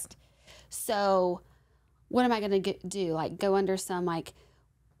podcast. Yeah. So what am I going to do? Like, go under some like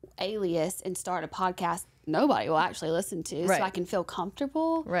alias and start a podcast nobody will actually listen to, so I can feel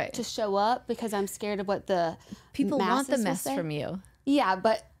comfortable to show up, because I'm scared of what the people want the masses will mess say. from you. Yeah,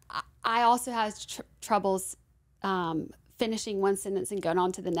 but I also have troubles finishing one sentence and going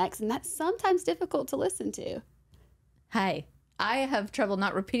on to the next, and that's sometimes difficult to listen to. Hi. I have trouble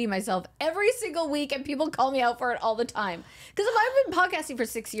not repeating myself every single week, and people call me out for it all the time. Because I've been podcasting for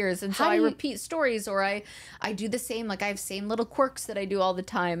 6 years, and so I repeat stories, or I do the same, like I have same little quirks that I do all the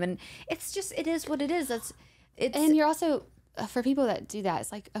time, and it's just, it is what it is. And you're also, for people that do that,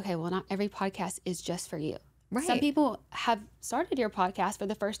 it's like, okay, well, not every podcast is just for you. Right. Some people have started your podcast for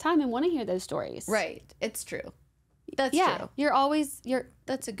the first time and want to hear those stories. Right. It's true. That's true.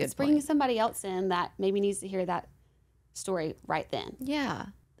 That's a good point. Bringing somebody else in that maybe needs to hear that story right then. Yeah.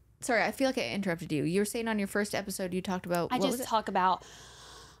 Sorry, I feel like I interrupted you. You were saying on your first episode you talked about... I just talk about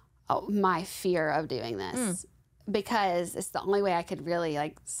my fear of doing this because it's the only way I could really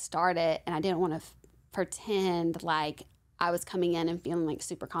like start it, and I didn't want to pretend like I was coming in and feeling like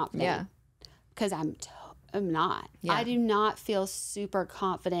super confident. Yeah. Because I'm not. Yeah. I do not feel super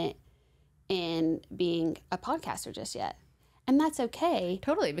confident in being a podcaster just yet. And that's okay.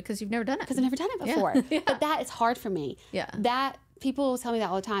 Totally, because you've never done it. Because I've never done it before. Yeah. But that is hard for me. Yeah. That, people tell me that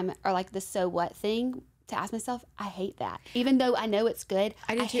all the time, are like the so what thing, to ask myself. I hate that. Even though I know it's good,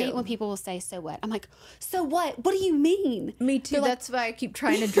 I hate when people will say so what. I'm like, so what? What do you mean? Me too. That's why I keep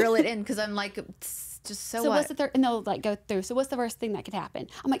trying to drill it in, because I'm like, just so what? What's the third? And they'll like go through. So what's the worst thing that could happen?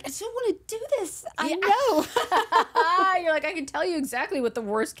 I'm like, I just want to do this. I know. You're like, I can tell you exactly what the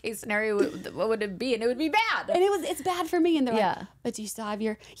worst case scenario what would it be, and it would be bad. And it's bad for me. And they're like, but do you still have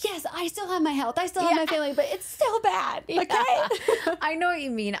your? Yes, I still have my health. I still have my family, but it's still bad. Okay. I know what you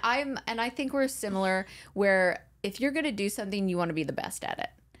mean. And I think we're similar. Where if you're gonna do something, you want to be the best at it.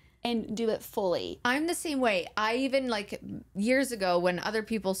 And do it fully. I'm the same way. I even, like, years ago when other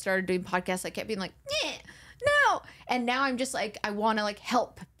people started doing podcasts, I kept being like, no. And now I'm just like, I want to like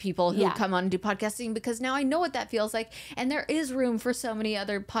help people who come on and do podcasting, because now I know what that feels like. And there is room for so many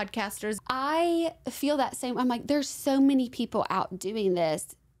other podcasters. I feel that same. I'm like, there's so many people out doing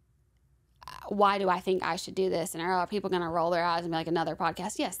this. Why do I think I should do this? And are people going to roll their eyes and be like, another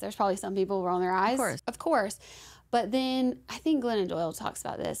podcast? Yes, there's probably some people rolling their eyes. Of course. But then I think Glennon Doyle talks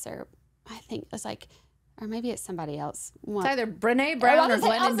about this, or I think it's like, or maybe it's somebody else. It's either Brene Brown or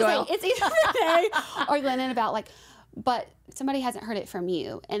Glennon Doyle. It's either Brene or Glennon, about like but somebody hasn't heard it from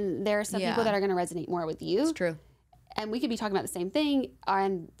you. And there are some people that are going to resonate more with you. It's true. And we could be talking about the same thing,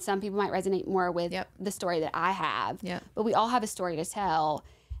 and some people might resonate more with the story that I have. Yep. But we all have a story to tell.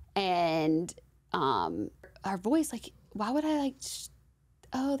 And our voice, like, why would I, like,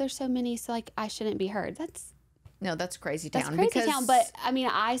 there's so many, so, like, I shouldn't be heard. That's crazy town. That's crazy town. But, I mean,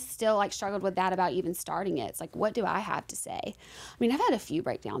 I still, like, struggled with that about even starting it. It's like, what do I have to say? I mean, I've had a few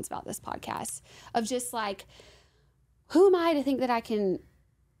breakdowns about this podcast of just, like, who am I to think that I can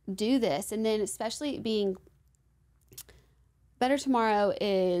do this? And then especially being Better Tomorrow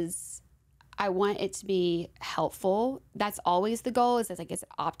is, I want it to be helpful. That's always the goal, is like, it's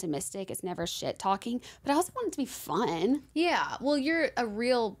optimistic. It's never shit talking. But I also want it to be fun. Yeah. Well, you're a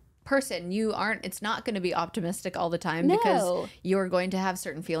real person. It's not going to be optimistic all the time because you're going to have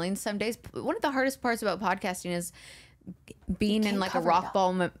certain feelings some days. One of the hardest parts about podcasting is being in like a rock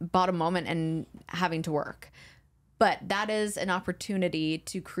bottom moment and having to work. But that is an opportunity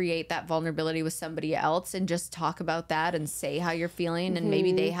to create that vulnerability with somebody else and just talk about that and say how you're feeling. And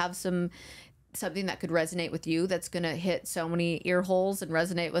maybe they have something that could resonate with you that's going to hit so many ear holes and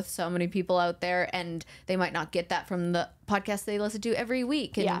resonate with so many people out there. And they might not get that from the podcast they listen to every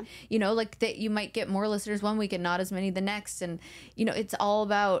week. And, you know, like that you might get more listeners one week and not as many the next. And, you know, it's all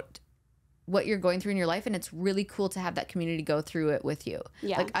about what you're going through in your life, and it's really cool to have that community go through it with you.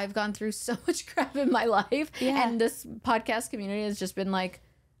 Like, I've gone through so much crap in my life, and this podcast community has just been like,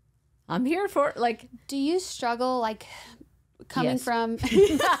 I'm here for it. Like, do you struggle, like, coming from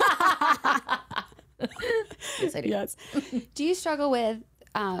yes, I do. Yes. Do you struggle with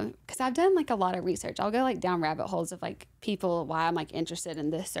because I've done like a lot of research. I'll go like down rabbit holes of like people, why I'm like interested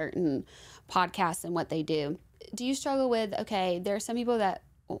in this certain podcast and what they do. Do you struggle with, okay, there are some people that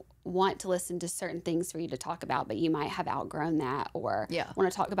want to listen to certain things for you to talk about, but you might have outgrown that or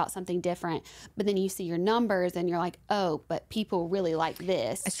want to talk about something different, but then you see your numbers and you're like, oh, but people really like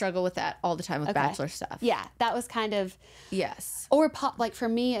this. I struggle with that all the time with Bachelor stuff. Yeah, that was kind of or like for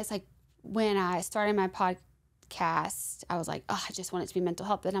me, it's like when I started my podcast, I was like, oh, I just want it to be mental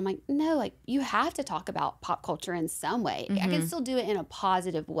health. But I'm like, no, like you have to talk about pop culture in some way. I can still do it in a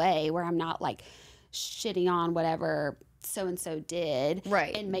positive way where I'm not like shitting on whatever so-and-so did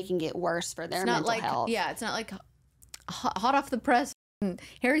and making it worse for their mental health. Yeah, it's not like hot off the press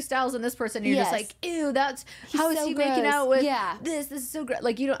Harry Styles and this person, and you're just like, ew, how is he making out with this is so great.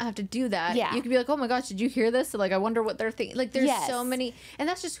 Like, you don't have to do that. You could be like, oh my gosh, did you hear this? So, like, I wonder what they're thinking. Like, there's so many, and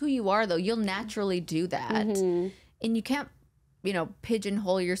that's just who you are, though. You'll naturally do that. And you can't, you know,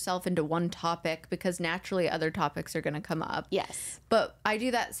 pigeonhole yourself into one topic because naturally other topics are going to come up. But I do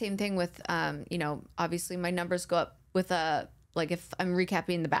that same thing with, you know, obviously my numbers go up with like if I'm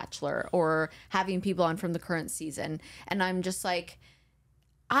recapping The Bachelor or having people on from the current season, and I'm just like,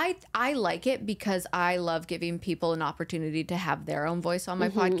 I like it because I love giving people an opportunity to have their own voice on my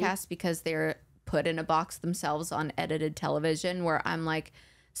podcast because they're put in a box themselves on edited television where I'm like,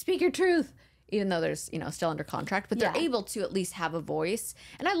 speak your truth, even though there's, you know, still under contract, but they're able to at least have a voice.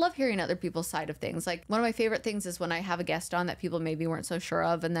 And I love hearing other people's side of things. Like, one of my favorite things is when I have a guest on that people maybe weren't so sure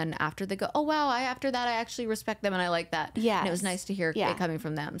of, and then after they go, oh wow, after that I actually respect them and I like that. And it was nice to hear it coming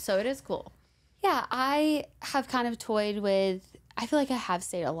from them. So it is cool. I have kind of toyed with, I feel like I have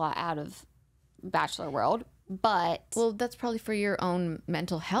stayed a lot out of Bachelor world, but well, that's probably for your own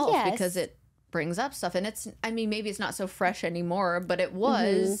mental health because it brings up stuff, and it's, I mean, maybe it's not so fresh anymore, but it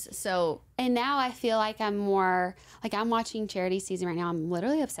was. So, and now I feel like I'm more like, I'm watching Charity's season right now. I'm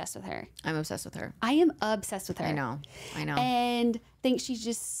literally obsessed with her. I'm obsessed with her. I am obsessed with her. I know and think she's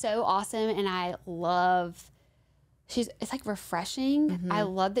just so awesome, and I love it's like refreshing. I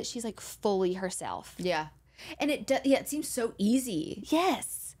love that she's like fully herself. And it seems so easy.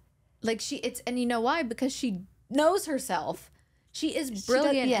 Like and you know why? Because she knows herself. She is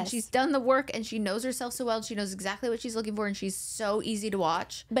brilliant, and she's done the work, and she knows herself so well. She knows exactly what she's looking for, and she's so easy to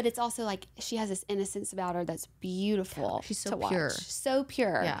watch. But it's also like she has this innocence about her that's beautiful. She's so pure. So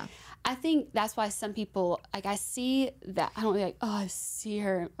pure. I think that's why some people, like, I see that, I don't be like, oh, I see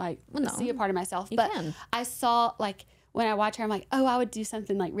her, like, see a part of myself. But I saw, like, when I watch her, I'm like, oh, I would do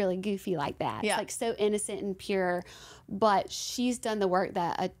something like really goofy like that. It's like so innocent and pure. But she's done the work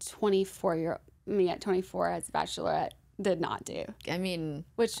that a 24-year-old, me at 24 as a Bachelorette, did not do. I mean,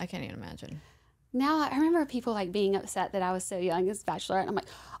 which I can't even imagine. Now I remember people like being upset that I was so young as Bachelorette. And I'm like,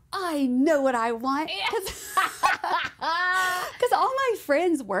 I know what I want. Because all my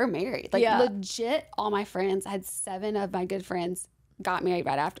friends were married. Like legit, all my friends. I had 7 of my good friends got married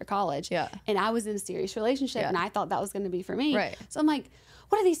right after college. And I was in a serious relationship, and I thought that was going to be for me. So I'm like,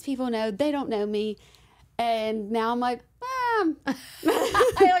 what do these people know? They don't know me. And now I'm like,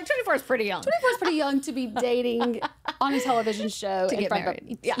 like 24 is pretty young. 24 is pretty young to be dating on a television show To in get front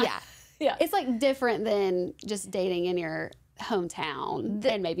married. of Yeah. Yeah. It's like different than just dating in your hometown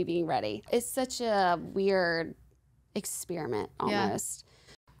and maybe being ready. It's such a weird experiment almost.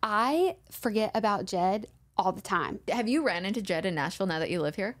 I forget about Jed all the time. Have you ran into Jed in Nashville now that you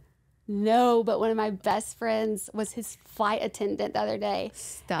live here? No, but one of my best friends was his flight attendant the other day.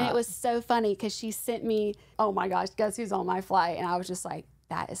 Stop. And it was so funny because she sent me, oh my gosh, guess who's on my flight? And I was just like,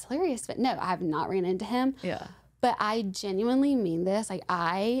 that is hilarious. But no, I have not ran into him. Yeah. But I genuinely mean this. Like,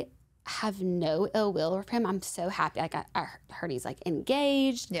 I have no ill will for him. I'm so happy. Like, I heard he's like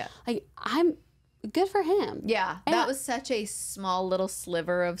engaged. Yeah. Like, I'm good for him. Yeah. And That was such a small little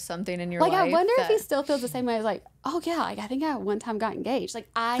sliver of something in your like, life. I wonder if he still feels the same way. I was like, oh yeah, like I think I one time got engaged. Like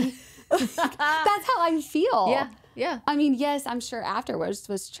that's how I feel. Yeah. Yeah. I mean, yes, I'm sure afterwards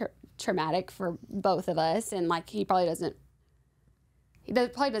was traumatic for both of us. And like, he probably doesn't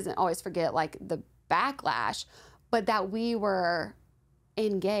always forget like the backlash, but that we were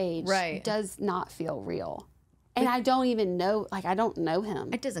engaged does not feel real. And I don't even know, like, I don't know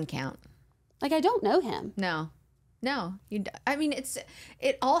him. It doesn't count. Like, I don't know him. No. I mean,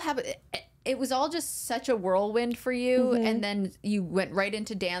 it all happened. It was all just such a whirlwind for you. And then you went right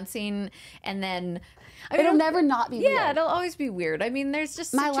into dancing. And then It'll never not be weird. Yeah, it'll always be weird. I mean, there's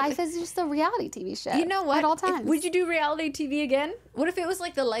just my life is just a reality TV show. You know what? At all times. Would you do reality TV again? What if it was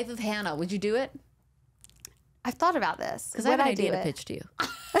like The Life of Hannah? Would you do it? I've thought about this. Because I have an idea to pitch to you.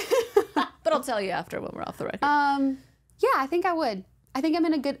 But I'll tell you after when we're off the record. Yeah, I think I would. I think I'm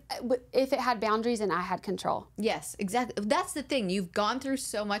in a good, if it had boundaries and I had control. Yes, exactly. That's the thing. You've gone through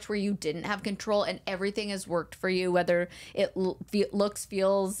so much where you didn't have control and everything has worked for you, whether it looks,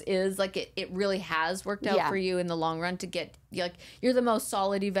 feels, is like it really has worked out for you in the long run to get, like, you're the most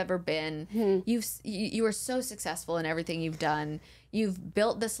solid you've ever been. You are so successful in everything you've done. You've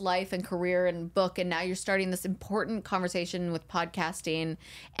built this life and career and book, and now you're starting this important conversation with podcasting.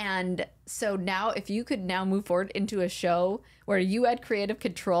 And so now, if you could now move forward into a show where you had creative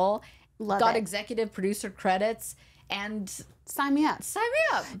control, got executive producer credits, and sign me up. Sign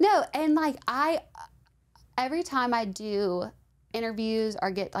me up. No, and like every time I do interviews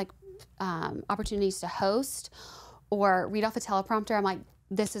or get like opportunities to host or read off a teleprompter, I'm like,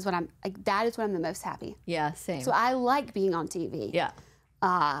 this is what I'm like. That is what I'm the most happy. Yeah, same. So I like being on TV. Yeah.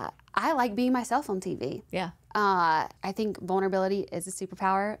 I like being myself on TV. Yeah. I think vulnerability is a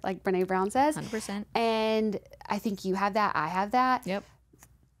superpower, like Brene Brown says. 100%. And I think you have that. I have that. Yep.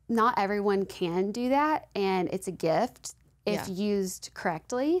 Not everyone can do that, and it's a gift if used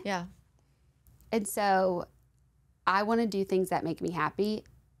correctly. Yeah. And so I want to do things that make me happy,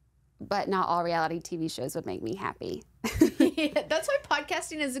 but not all reality TV shows would make me happy. Yeah, that's why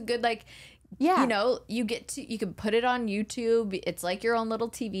podcasting is a good, like, yeah, you know, you can put it on YouTube. It's like your own little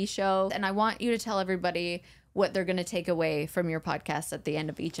TV show. And I want you to tell everybody what they're going to take away from your podcast at the end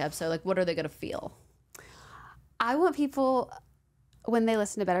of each episode. Like, what are they going to feel? I want people, when they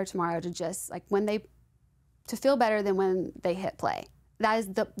listen to Better Tomorrow, to just like to feel better than when they hit play. That is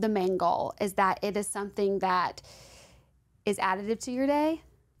the main goal, is that it is something that is additive to your day.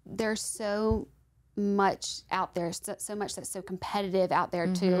 There's so much out there, so much that's so competitive out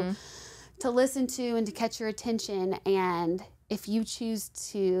there to listen to and to catch your attention. And if you choose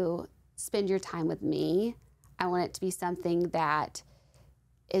to spend your time with me, I want it to be something that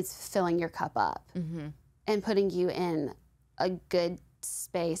is filling your cup up and putting you in a good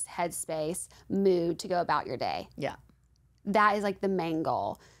space, headspace, mood to go about your day. Yeah. That is like the main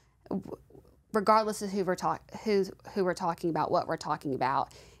goal. Regardless of who we're talking about, what we're talking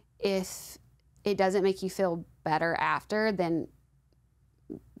about, if it doesn't make you feel better after, then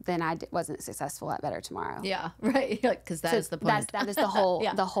I wasn't successful at Better Tomorrow. Yeah, right. Because that is the point. That is the whole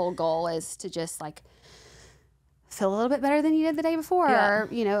the whole goal, is to just like feel a little bit better than you did the day before, or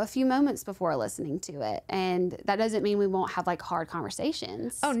a few moments before listening to it. And that doesn't mean we won't have like hard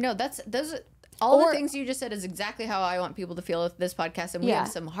conversations. Oh no, all the things you just said is exactly how I want people to feel with this podcast. And we have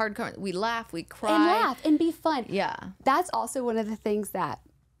some hard we laugh, we cry. And laugh and be fun. Yeah. That's also one of the things that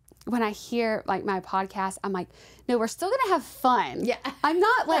when I hear like my podcast, I'm like, no, we're still going to have fun. Yeah. I'm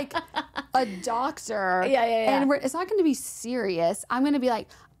not like a doctor. Yeah. And it's not going to be serious. I'm going to be like,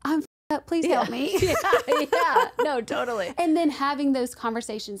 I'm up. Please help me. Yeah. No, totally. And then having those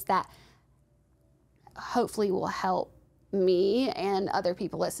conversations that hopefully will help me and other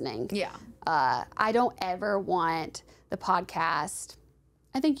people listening. Yeah. I don't ever want the podcast,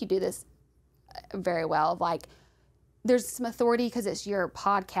 I think you do this very well, like there's some authority because it's your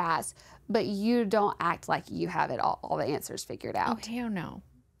podcast, but you don't act like you have it all the answers figured out. Oh, hell no.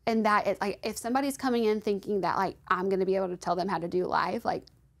 And that, like, if somebody's coming in thinking that, like, I'm going to be able to tell them how to do life, like,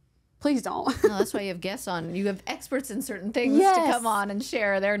 Please don't. No, that's why you have guests on. You have experts in certain things to come on and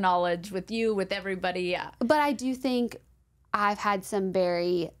share their knowledge with you, with everybody. Yeah. But I do think I've had some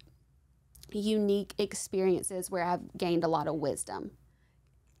very unique experiences where I've gained a lot of wisdom.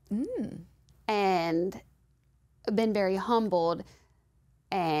 And been very humbled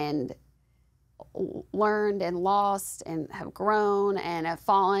and learned and lost and have grown and have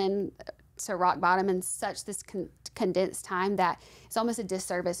fallen to rock bottom in such this condensed time that it's almost a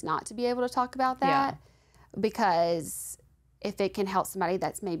disservice not to be able to talk about that. Because if it can help somebody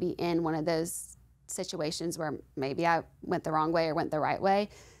that's maybe in one of those situations where maybe I went the wrong way or went the right way,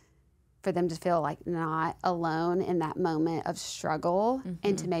 for them to feel like not alone in that moment of struggle,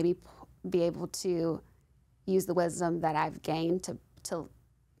 and to maybe be able to use the wisdom that I've gained to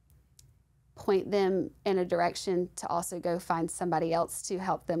point them in a direction to also go find somebody else to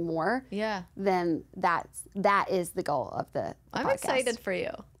help them more. Yeah. Then that is the goal of the I'm podcast. excited for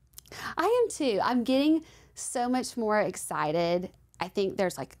you. I am too. I'm getting so much more excited. I think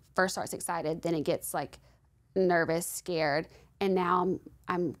there's like, first starts excited, then it gets like nervous, scared, and now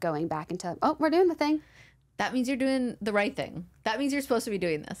I'm going back into, oh, we're doing the thing. That means you're doing the right thing. That means you're supposed to be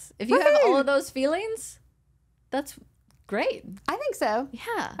doing this. If you have all of those feelings, that's great. I think so.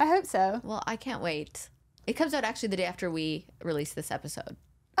 Yeah. I hope so. Well, I can't wait. It comes out actually the day after we release this episode.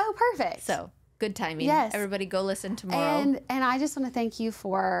 Oh, perfect. So good timing. Yes. Everybody go listen tomorrow. And I just want to thank you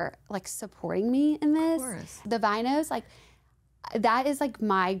for like supporting me in this. Of course. The Vinos, like that is like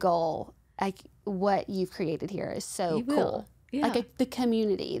my goal. Like what you've created here is so cool. Yeah. Like the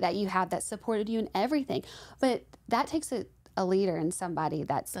community that you have that supported you in everything. But that takes a leader and somebody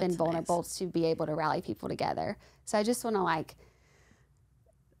that's been vulnerable to be able to rally people together. So I just want to like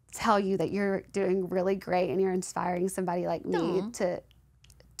tell you that you're doing really great and you're inspiring somebody like me to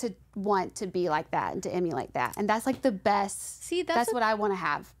want to be like that and to emulate that. And that's like the best. See, that's what I want to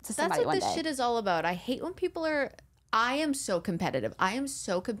have to somebody one day. That's what this shit is all about. I hate when people are... I am so competitive.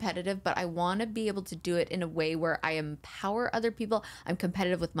 But I want to be able to do it in a way where I empower other people. I'm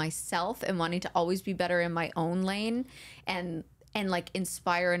competitive with myself and wanting to always be better in my own lane and like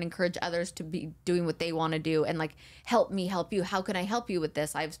inspire and encourage others to be doing what they want to do and like help me help you. How can I help you with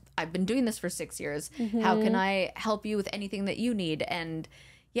this? I've been doing this for 6 years. How can I help you with anything that you need? And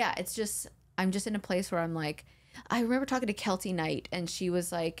yeah, it's just, I'm just in a place where I'm like, I remember talking to Kelty Knight and she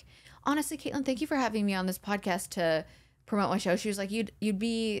was like, honestly, Kaitlyn, thank you for having me on this podcast to promote my show. She was like, you'd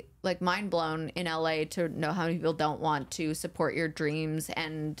be like mind blown in LA to know how many people don't want to support your dreams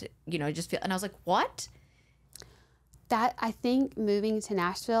and, you know, just feel, and I was like, what? That, I think moving to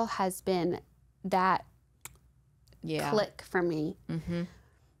Nashville has been that click for me.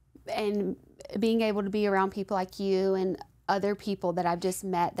 And being able to be around people like you and other people that I've just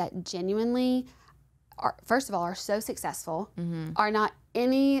met that genuinely are, first of all, are so successful, are not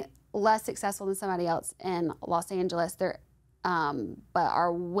any less successful than somebody else in Los Angeles. They're, but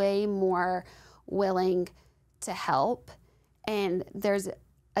are way more willing to help. And there's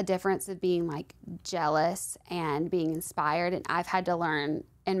a difference of being like jealous and being inspired. And I've had to learn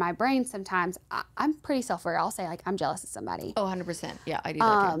in my brain sometimes, I'm pretty self-aware. I'll say like, I'm jealous of somebody. Oh, 100%. Yeah, I do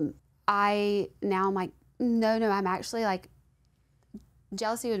that too. I'm like, no, I'm actually like,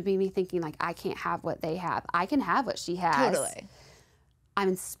 jealousy would be me thinking like, I can't have what they have. I can have what she has. Totally. I'm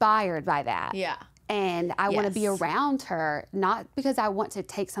inspired by that. Yeah. And I want to be around her, not because I want to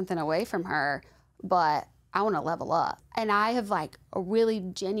take something away from her, but I want to level up. And I have like really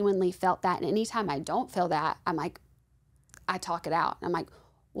genuinely felt that. And anytime I don't feel that, I'm like, I talk it out. I'm like,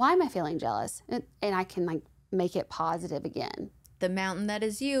 why am I feeling jealous? And I can like make it positive again. The Mountain That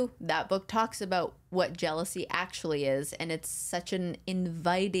Is You, that book talks about what jealousy actually is. And it's such an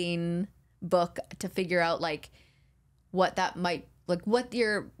inviting book to figure out like what that might, like what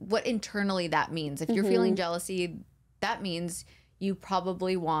internally that means. If you're feeling jealousy, that means you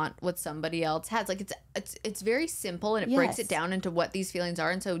probably want what somebody else has. Like it's very simple and it breaks it down into what these feelings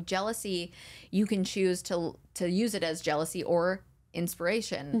are. And so jealousy, you can choose to use it as jealousy or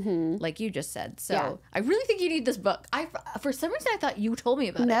inspiration, like you just said. So I really think you need this book. For some reason I thought you told me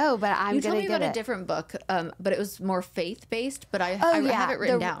about it. No, but I'm you gonna told me about get a different book, but it was more faith based. But I have it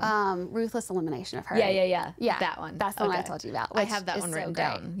written down. Ruthless Elimination of Her. Yeah. That one. That's the one I told you about. I have that one written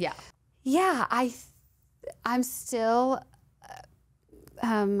down. Yeah. Yeah, I'm still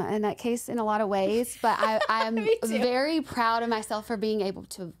in that case in a lot of ways, but I'm very proud of myself for being able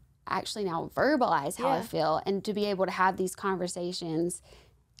to actually now verbalize how I feel and to be able to have these conversations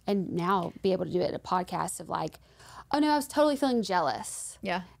and now be able to do it in a podcast of like, oh no, I was totally feeling jealous.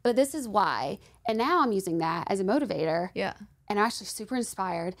 Yeah. But this is why. And now I'm using that as a motivator. Yeah. And I'm actually super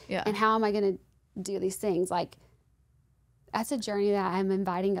inspired. Yeah. And how am I going to do these things? Like, That's a journey that I'm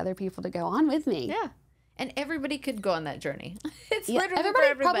inviting other people to go on with me. Yeah. And everybody could go on that journey. It's Yeah, literally everybody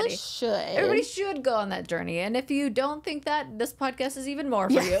for everybody. probably should. Everybody should go on that journey. And if you don't think that, this podcast is even more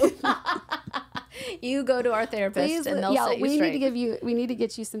for you. You go to our therapist Please, and they'll set you straight. We need to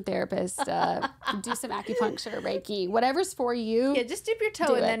get you some therapists, do some acupuncture, Reiki, whatever's for you. Yeah, just dip your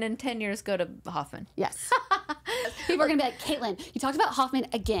toe and then in 10 years go to Hoffman. Yes. People are going to be like, Kaitlyn, you talked about Hoffman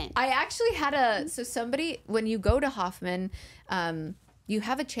again. I actually had somebody, when you go to Hoffman, you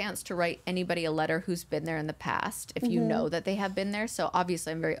have a chance to write anybody a letter who's been there in the past if you know that they have been there. So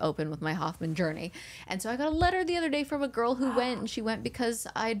obviously I'm very open with my Hoffman journey. And so I got a letter the other day from a girl who went, and she went because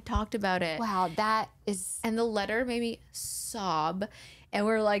I'd talked about it. Wow, that is... And the letter made me sob. And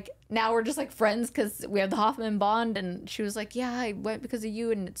we're like, now we're just like friends because we have the Hoffman bond. And she was like, yeah, I went because of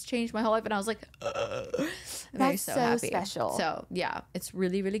you and it's changed my whole life. And I was like, that's so happy. Special. So yeah, it's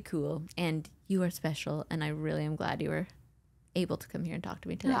really, really cool. And you are special. And I really am glad you were able to come here and talk to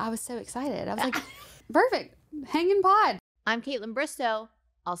me today. No, I was so excited. I was like, perfect. Hanging pod. I'm Kaitlyn Bristowe.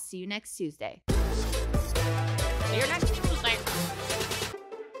 I'll see you next Tuesday. See you next